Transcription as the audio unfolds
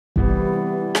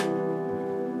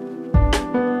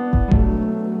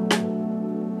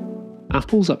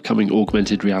Apple's upcoming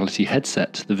augmented reality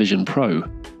headset, the Vision Pro,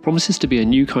 promises to be a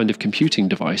new kind of computing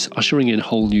device ushering in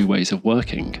whole new ways of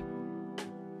working.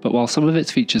 But while some of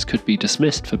its features could be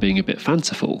dismissed for being a bit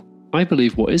fanciful, I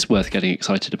believe what is worth getting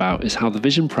excited about is how the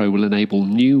Vision Pro will enable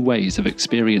new ways of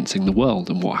experiencing the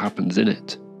world and what happens in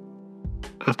it.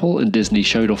 Apple and Disney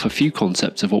showed off a few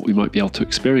concepts of what we might be able to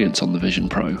experience on the Vision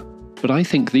Pro, but I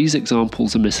think these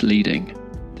examples are misleading.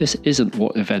 This isn't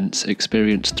what events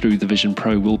experienced through the Vision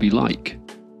Pro will be like.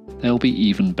 They'll be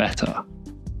even better.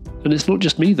 And it's not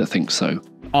just me that thinks so.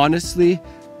 Honestly,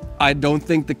 I don't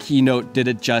think the keynote did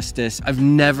it justice. I've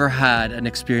never had an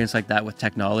experience like that with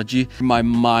technology. My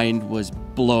mind was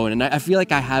blown, and I feel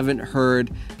like I haven't heard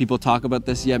people talk about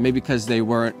this yet, maybe because they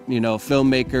weren't,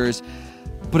 filmmakers.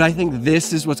 But I think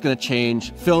this is what's going to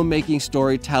change filmmaking,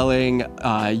 storytelling,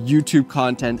 YouTube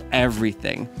content,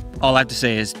 everything. All I have to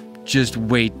say is just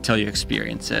wait till you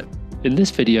experience it. In this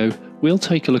video, we'll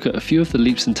take a look at a few of the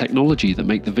leaps in technology that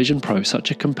make the Vision Pro such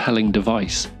a compelling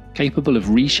device, capable of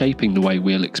reshaping the way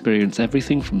we'll experience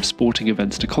everything from sporting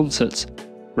events to concerts,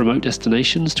 remote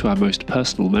destinations to our most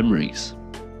personal memories.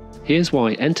 Here's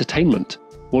why entertainment,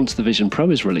 once the Vision Pro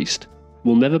is released,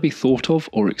 will never be thought of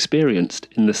or experienced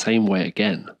in the same way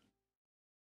again.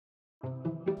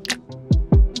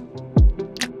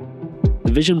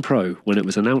 The Vision Pro, when it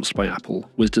was announced by Apple,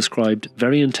 was described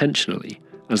very intentionally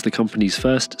as the company's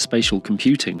first spatial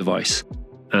computing device,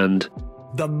 and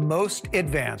the most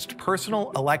advanced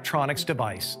personal electronics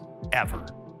device ever.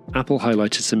 Apple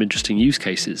highlighted some interesting use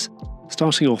cases,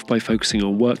 starting off by focusing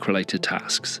on work-related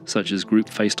tasks, such as group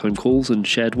FaceTime calls and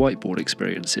shared whiteboard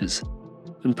experiences,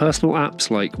 and personal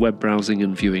apps like web browsing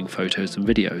and viewing photos and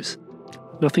videos.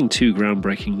 Nothing too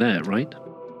groundbreaking there, right?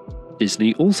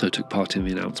 Disney also took part in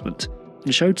the announcement,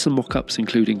 and showed some mock-ups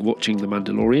including watching The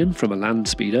Mandalorian from a land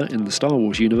speeder in the Star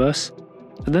Wars universe,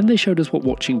 and then they showed us what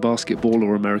watching basketball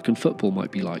or American football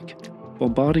might be like,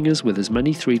 bombarding us with as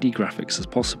many 3D graphics as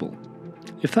possible.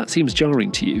 If that seems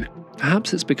jarring to you,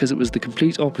 perhaps it's because it was the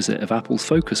complete opposite of Apple's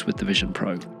focus with the Vision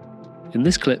Pro. In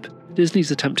this clip,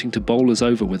 Disney's attempting to bowl us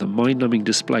over with a mind-numbing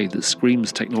display that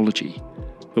screams technology,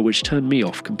 but which turned me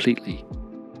off completely.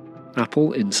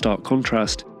 Apple, in stark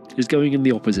contrast, is going in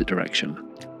the opposite direction.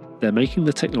 They're making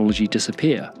the technology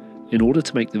disappear in order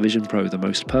to make the Vision Pro the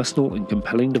most personal and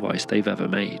compelling device they've ever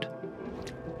made.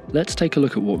 Let's take a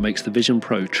look at what makes the Vision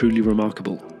Pro truly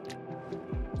remarkable.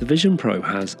 The Vision Pro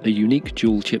has a unique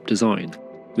dual-chip design,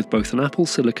 with both an Apple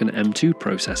Silicon M2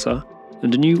 processor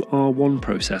and a new R1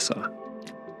 processor.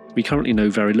 We currently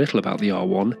know very little about the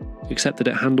R1, except that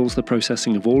it handles the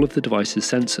processing of all of the device's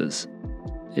sensors.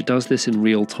 It does this in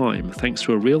real time thanks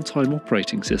to a real-time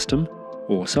operating system,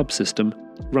 or subsystem,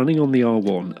 running on the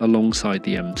R1 alongside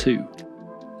the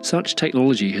M2. Such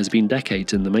technology has been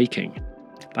decades in the making.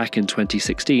 Back in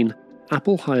 2016,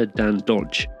 Apple hired Dan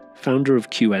Dodge, founder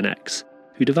of QNX,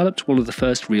 who developed one of the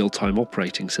first real-time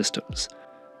operating systems.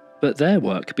 But their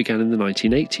work began in the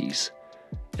 1980s.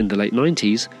 In the late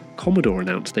 90s, Commodore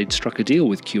announced they'd struck a deal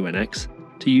with QNX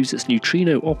to use its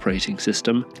Neutrino operating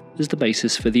system as the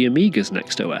basis for the Amiga's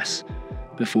next OS,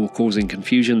 before causing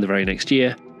confusion the very next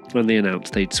year when they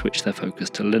announced they'd switched their focus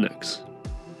to Linux.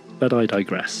 But I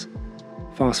digress.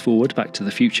 Fast forward back to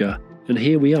the future, and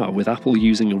here we are with Apple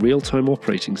using a real-time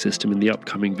operating system in the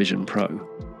upcoming Vision Pro.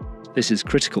 This is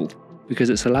critical because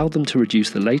it's allowed them to reduce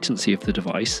the latency of the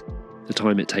device, the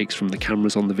time it takes from the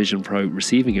cameras on the Vision Pro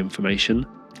receiving information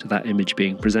to that image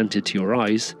being presented to your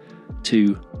eyes,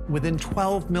 to within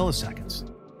 12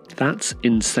 milliseconds. That's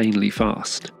insanely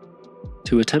fast.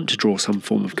 To attempt to draw some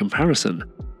form of comparison,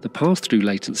 the pass-through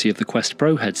latency of the Quest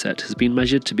Pro headset has been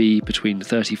measured to be between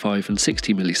 35 and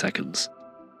 60 milliseconds.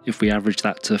 If we average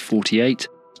that to 48,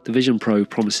 the Vision Pro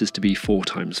promises to be 4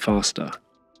 times faster.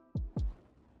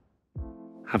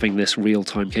 Having this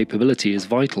real-time capability is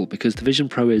vital because the Vision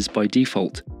Pro is, by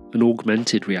default, an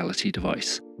augmented reality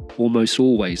device, almost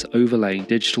always overlaying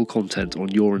digital content on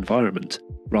your environment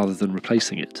rather than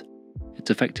replacing it.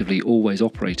 It's effectively always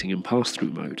operating in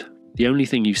pass-through mode. The only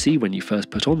thing you see when you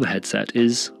first put on the headset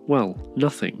is, well,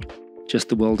 nothing. Just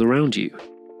the world around you.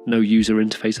 No user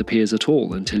interface appears at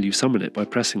all until you summon it by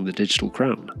pressing the digital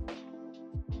crown.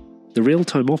 The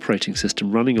real-time operating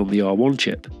system running on the R1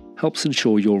 chip helps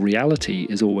ensure your reality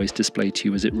is always displayed to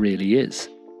you as it really is.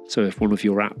 So if one of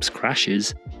your apps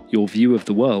crashes, your view of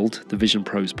the world, the Vision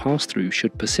Pro's pass-through,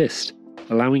 should persist,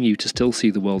 allowing you to still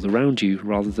see the world around you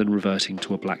rather than reverting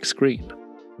to a black screen.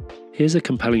 Here's a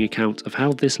compelling account of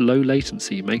how this low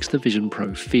latency makes the Vision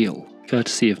Pro feel,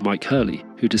 courtesy of Mike Hurley,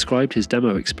 who described his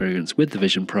demo experience with the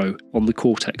Vision Pro on the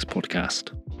Cortex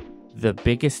podcast. The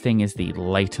biggest thing is the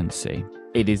latency.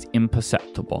 It is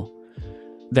imperceptible.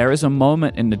 There is a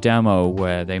moment in the demo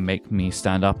where they make me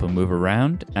stand up and move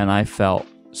around, and I felt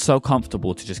so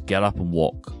comfortable to just get up and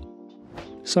walk.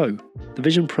 So, the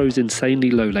Vision Pro's insanely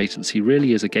low latency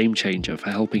really is a game changer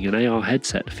for helping an AR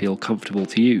headset feel comfortable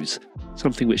to use,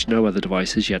 something which no other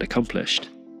device has yet accomplished.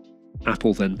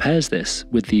 Apple then pairs this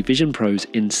with the Vision Pro's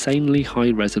insanely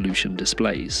high-resolution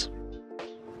displays.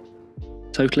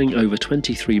 Totaling over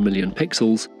 23 million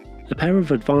pixels, a pair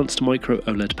of advanced micro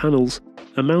OLED panels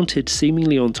are mounted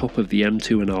seemingly on top of the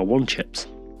M2 and R1 chips,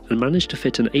 and manage to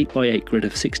fit an 8x8 grid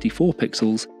of 64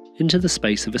 pixels into the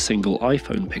space of a single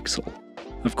iPhone pixel.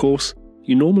 Of course,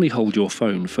 you normally hold your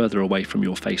phone further away from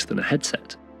your face than a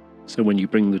headset, so when you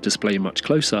bring the display much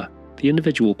closer, the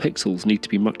individual pixels need to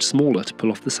be much smaller to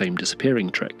pull off the same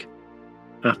disappearing trick.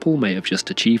 Apple may have just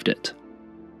achieved it.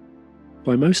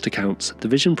 By most accounts, the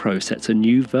Vision Pro sets a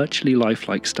new virtually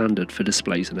lifelike standard for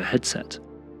displays in a headset.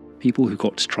 People who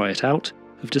got to try it out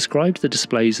have described the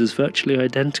displays as virtually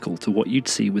identical to what you'd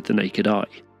see with the naked eye.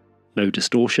 No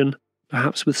distortion,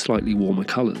 perhaps with slightly warmer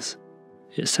colours.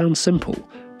 It sounds simple,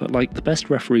 but like the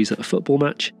best referees at a football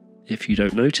match, if you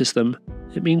don't notice them,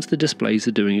 it means the displays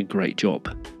are doing a great job.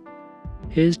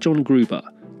 Here's John Gruber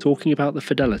talking about the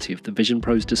fidelity of the Vision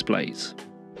Pro's displays.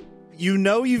 You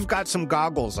know you've got some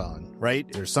goggles on, right?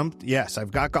 Yes,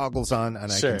 I've got goggles on,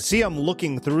 and I can see I'm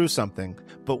looking through something.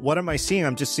 But what am I seeing?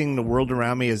 I'm just seeing the world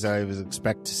around me as I would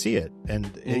expect to see it.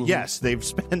 And yes, they've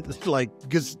spent like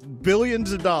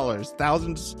billions of dollars,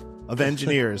 thousands of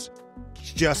engineers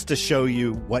just to show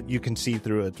you what you can see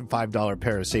through a $5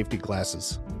 pair of safety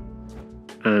glasses.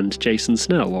 And Jason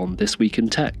Snell on This Week in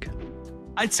Tech.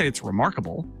 I'd say it's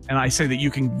remarkable. And I say that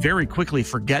you can very quickly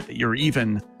forget that you're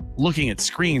even looking at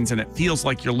screens and it feels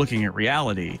like you're looking at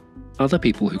reality. Other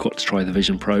people who got to try the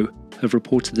Vision Pro have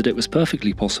reported that it was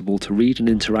perfectly possible to read and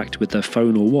interact with their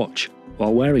phone or watch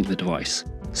while wearing the device,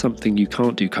 something you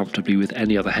can't do comfortably with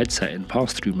any other headset in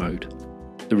pass-through mode.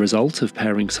 The result of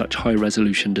pairing such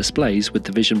high-resolution displays with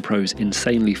the Vision Pro's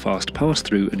insanely fast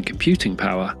pass-through and computing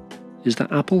power is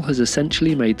that Apple has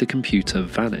essentially made the computer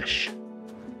vanish.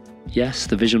 Yes,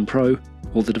 the Vision Pro,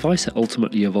 or the device it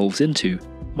ultimately evolves into,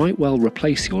 might well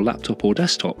replace your laptop or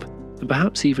desktop, and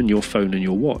perhaps even your phone and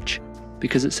your watch,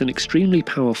 because it's an extremely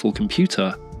powerful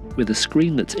computer with a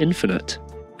screen that's infinite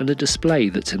and a display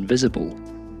that's invisible.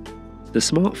 The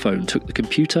smartphone took the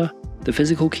computer, the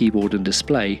physical keyboard and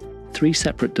display, 3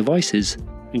 separate devices,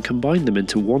 and combined them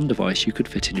into one device you could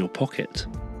fit in your pocket.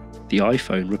 The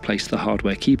iPhone replaced the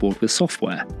hardware keyboard with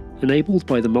software, enabled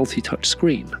by the multi-touch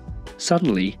screen.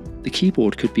 Suddenly, the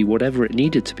keyboard could be whatever it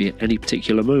needed to be at any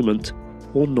particular moment,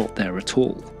 or not there at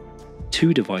all.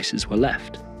 2 devices were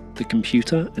left, the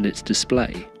computer and its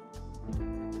display.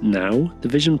 Now, the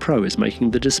Vision Pro is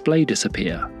making the display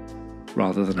disappear.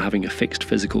 Rather than having a fixed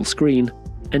physical screen,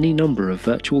 any number of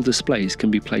virtual displays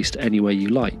can be placed anywhere you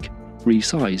like,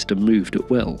 resized and moved at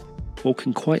will, or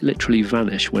can quite literally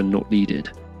vanish when not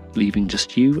needed, leaving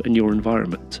just you and your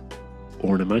environment,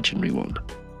 or an imaginary one.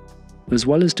 As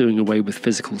well as doing away with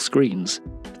physical screens,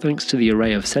 thanks to the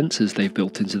array of sensors they've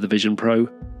built into the Vision Pro,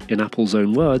 in Apple's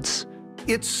own words,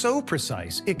 It's so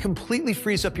precise, it completely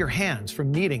frees up your hands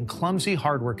from needing clumsy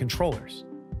hardware controllers.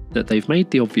 That they've made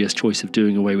the obvious choice of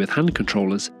doing away with hand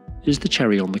controllers is the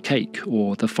cherry on the cake,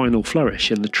 or the final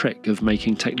flourish in the trick of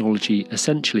making technology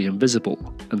essentially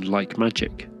invisible and like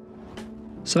magic.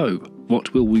 So,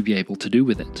 what will we be able to do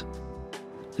with it?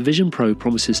 The Vision Pro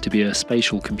promises to be a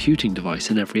spatial computing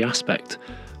device in every aspect.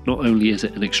 Not only is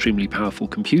it an extremely powerful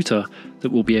computer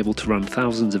that will be able to run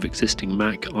thousands of existing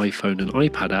Mac, iPhone and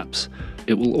iPad apps,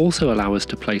 it will also allow us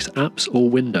to place apps or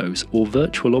windows or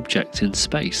virtual objects in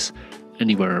space,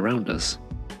 anywhere around us.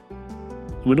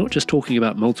 And we're not just talking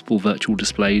about multiple virtual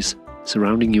displays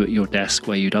surrounding you at your desk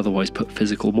where you'd otherwise put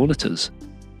physical monitors,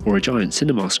 or a giant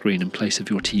cinema screen in place of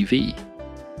your TV.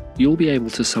 You'll be able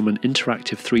to summon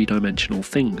interactive 3-dimensional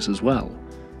things as well.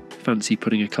 Fancy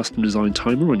putting a custom-designed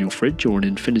timer on your fridge or an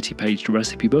infinity-paged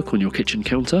recipe book on your kitchen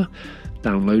counter?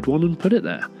 Download one and put it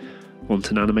there.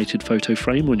 Want an animated photo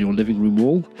frame on your living room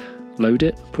wall? Load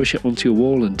it, push it onto your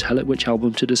wall and tell it which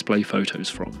album to display photos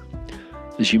from.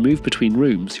 As you move between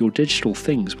rooms, your digital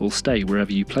things will stay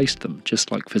wherever you placed them,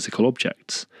 just like physical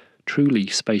objects. Truly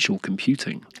spatial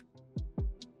computing.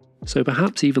 So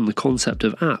perhaps even the concept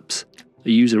of apps,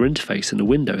 a user interface in a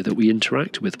window that we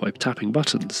interact with by tapping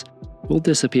buttons, will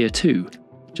disappear too,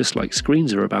 just like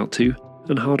screens are about to,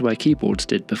 and hardware keyboards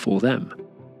did before them.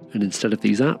 And instead of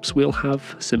these apps, we'll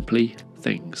have simply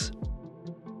things.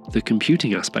 The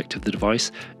computing aspect of the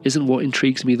device isn't what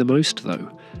intrigues me the most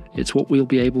though. It's what we'll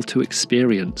be able to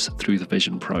experience through the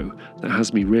Vision Pro that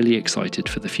has me really excited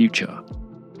for the future.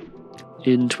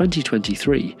 In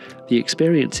 2023, the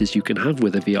experiences you can have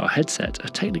with a VR headset are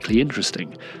technically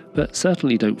interesting, but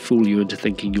certainly don't fool you into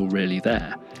thinking you're really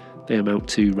there. They amount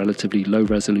to relatively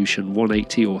low-resolution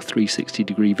 180 or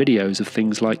 360-degree videos of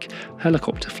things like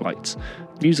helicopter flights,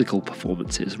 musical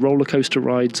performances, roller coaster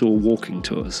rides, or walking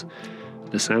tours.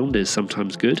 The sound is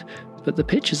sometimes good, but the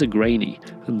pictures are grainy,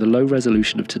 and the low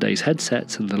resolution of today's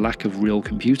headsets and the lack of real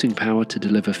computing power to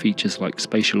deliver features like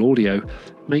spatial audio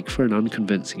make for an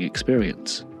unconvincing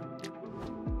experience.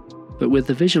 But with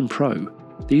the Vision Pro,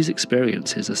 these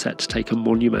experiences are set to take a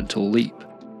monumental leap.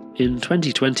 In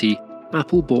 2020,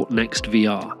 Apple bought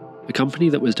NextVR, a company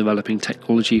that was developing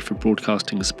technology for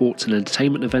broadcasting sports and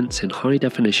entertainment events in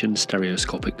high-definition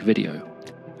stereoscopic video.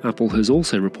 Apple has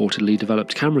also reportedly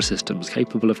developed camera systems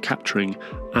capable of capturing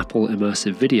Apple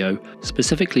Immersive Video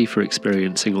specifically for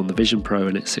experiencing on the Vision Pro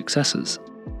and its successors.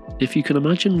 If you can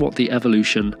imagine what the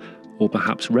evolution, or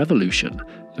perhaps revolution,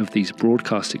 of these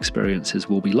broadcast experiences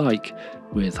will be like,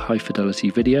 with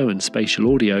high-fidelity video and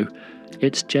spatial audio,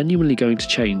 it's genuinely going to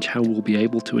change how we'll be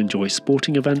able to enjoy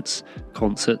sporting events,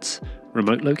 concerts,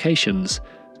 remote locations,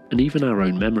 and even our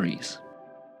own memories.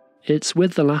 It's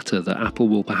with the latter that Apple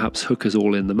will perhaps hook us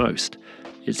all in the most.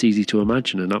 It's easy to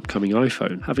imagine an upcoming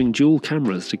iPhone having dual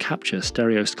cameras to capture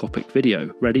stereoscopic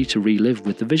video ready to relive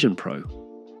with the Vision Pro.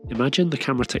 Imagine the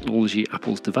camera technology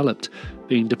Apple's developed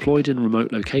being deployed in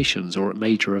remote locations or at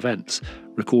major events,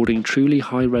 recording truly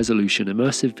high-resolution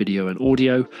immersive video and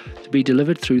audio to be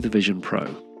delivered through the Vision Pro.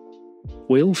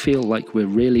 We'll feel like we're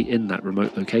really in that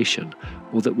remote location,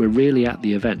 or that we're really at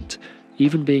the event,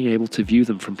 even being able to view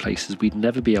them from places we'd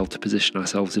never be able to position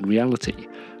ourselves in reality,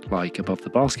 like above the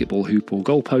basketball hoop or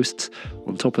goalposts,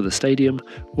 on top of the stadium,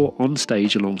 or on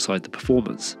stage alongside the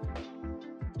performers.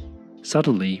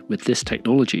 Suddenly, with this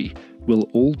technology, we'll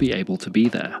all be able to be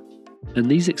there. And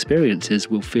these experiences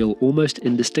will feel almost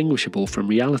indistinguishable from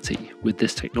reality with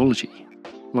this technology.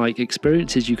 Like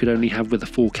experiences you could only have with a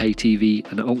 4K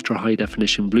TV and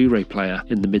ultra-high-definition Blu-ray player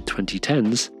in the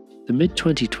mid-2010s, the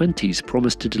mid-2020s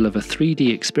promise to deliver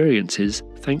 3D experiences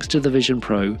thanks to the Vision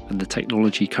Pro and the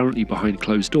technology currently behind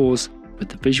closed doors, with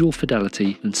the visual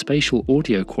fidelity and spatial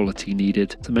audio quality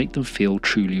needed to make them feel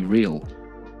truly real.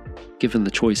 Given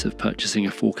the choice of purchasing a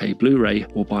 4K Blu-ray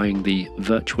or buying the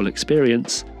virtual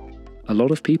experience, a lot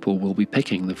of people will be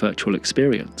picking the virtual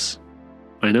experience.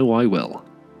 I know I will,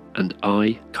 and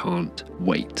I can't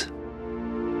wait.